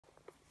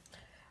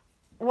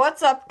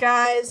What's up,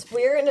 guys?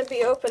 We're going to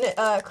be opening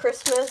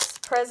Christmas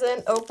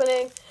present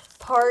opening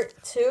part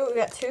 2. We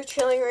got 2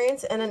 Chilling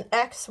Reigns and an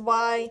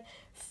XY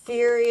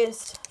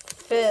Furious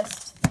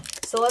Fist.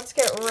 So let's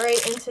get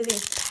right into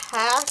these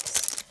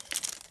packs.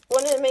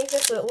 Wanted to make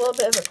this a little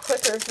bit of a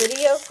quicker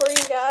video for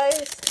you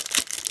guys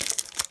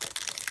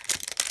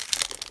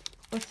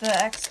with the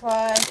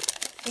XY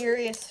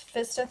Furious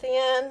Fist at the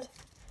end.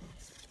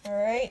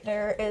 Alright,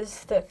 there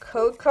is the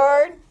code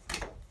card.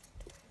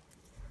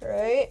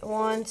 Right,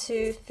 1,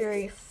 2,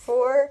 3,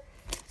 4.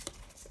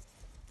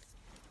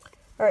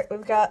 Alright,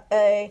 we've got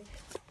a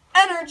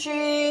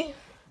energy,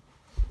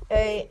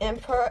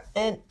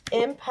 an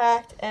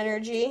impact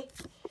energy,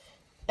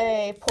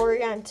 a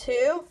Porygon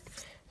 2,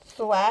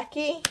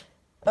 Thwacky,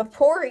 a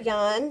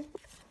Porygon,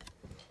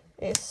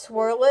 a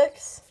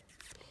Swirlix,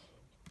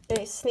 a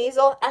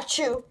Sneasel,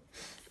 achoo,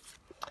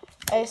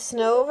 a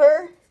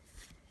Snover,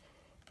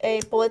 a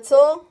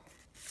Blitzel,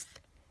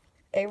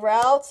 a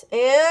Route,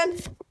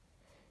 and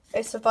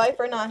a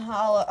Viper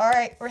non-holo.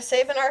 Alright, we're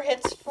saving our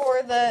hits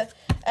for the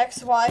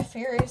XY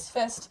Furious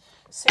Fist.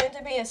 Soon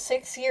to be a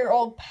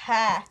 6-year-old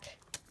pack.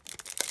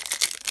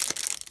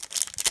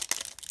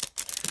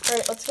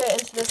 Alright, let's get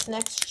into this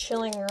next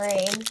Chilling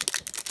Reign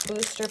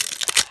booster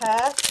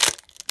pack.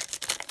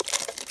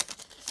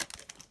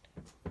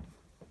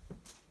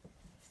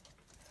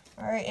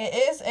 Alright, it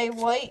is a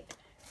white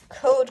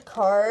code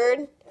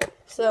card.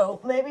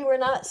 So maybe we're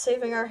not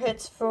saving our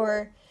hits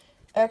for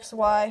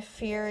XY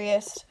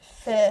Furious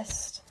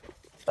Fist,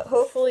 but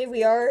hopefully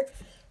we are.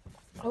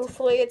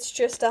 Hopefully it's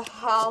just a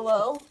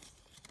holo.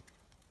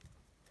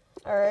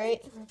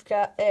 Alright, we've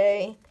got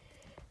a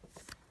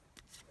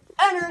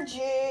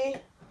energy,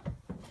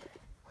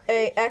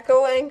 a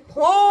echoing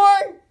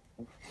horn.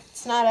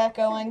 It's not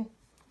echoing.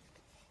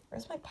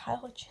 Where's my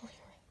pile of Chilling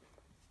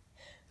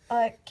Reign?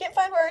 I can't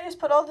find where I just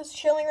put all those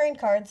Chilling Reign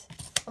cards.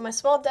 On my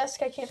small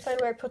desk, I can't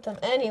find where I put them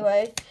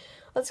anyway.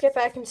 Let's get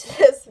back into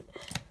this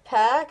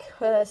pack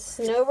with a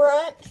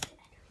Snowbrunt,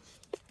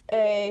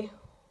 a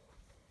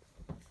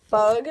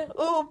Bug,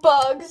 ooh,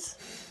 bugs,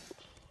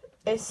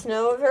 a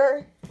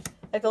Snover,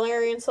 a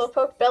Galarian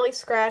Slowpoke, Belly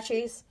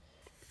Scratchies,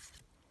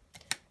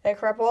 a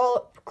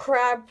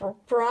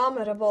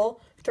Crabromitable,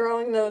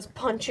 throwing those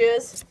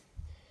punches,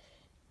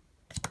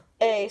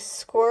 a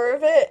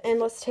Squirvit, and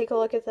let's take a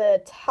look at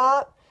the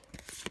top.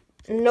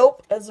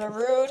 Nope, a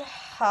Zarude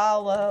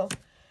holo.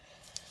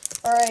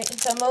 Alright,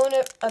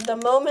 the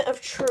moment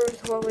of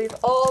truth, what we've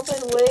all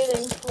been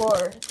waiting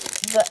for.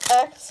 The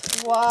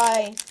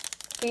XY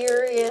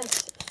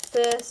Furious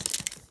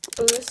Fist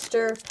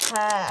booster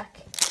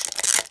pack.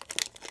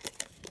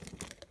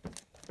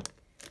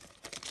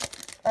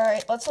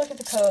 Alright, let's look at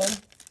the code.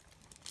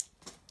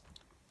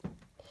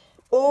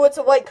 Ooh, it's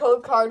a white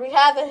code card. We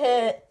have a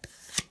hit.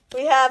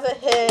 We have a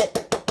hit.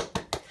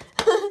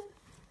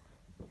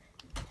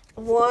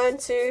 1,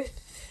 2,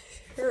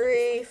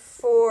 3,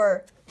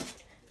 4.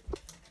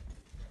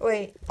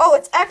 Wait. Oh,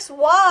 it's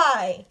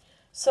XY.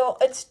 So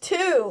it's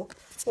 2.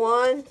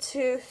 1,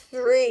 2,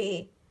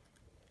 3.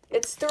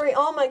 It's 3.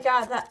 Oh my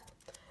god,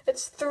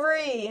 it's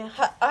 3.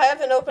 I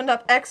haven't opened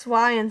up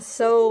XY in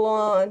so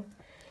long.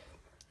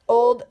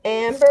 Old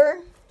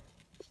Amber.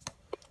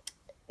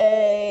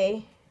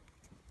 A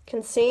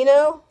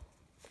Cancino.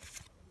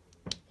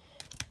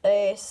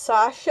 A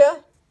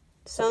Sonia.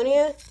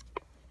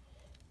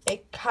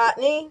 A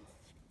Cottony.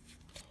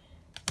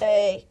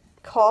 A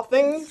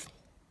Coughing.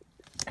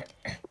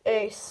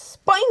 A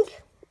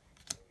Spink,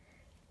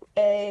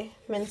 a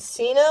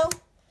Mincino,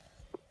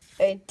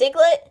 a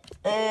Diglett,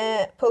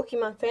 and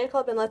Pokemon Fan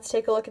Club, and let's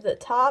take a look at the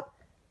top.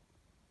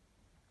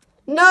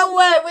 No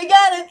way, we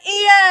got an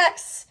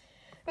EX!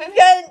 We've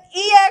got an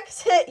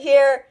EX hit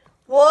here.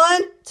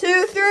 1,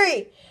 2,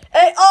 3.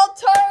 A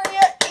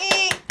Altaria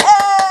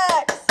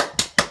EX!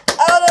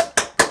 Out of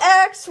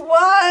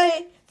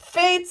XY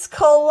Fates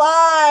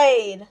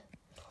Collide.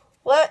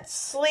 Let's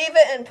sleeve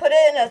it and put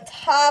it in a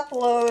top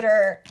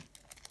loader.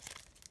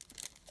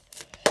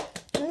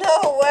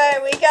 No way,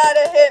 we got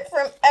a hit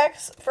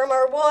from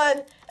our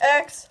one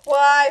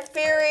XY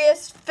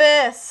Furious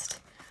Fist.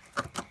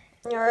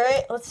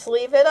 Alright, let's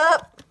sleeve it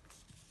up.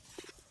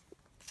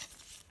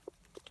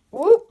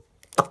 Whoop.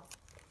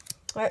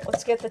 Alright,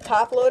 let's get the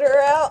top loader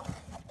out.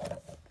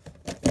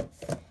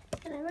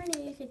 And I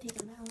already you can take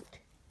them out.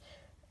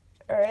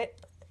 Alright,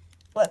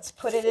 let's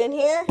put it in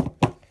here.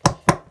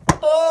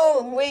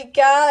 Boom, we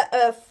got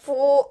a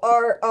full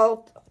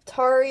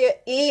Altaria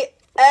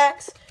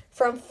EX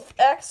from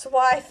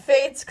XY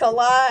Fates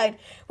Collide.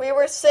 We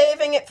were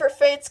saving it for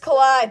Fates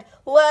Collide.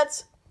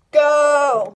 Let's go!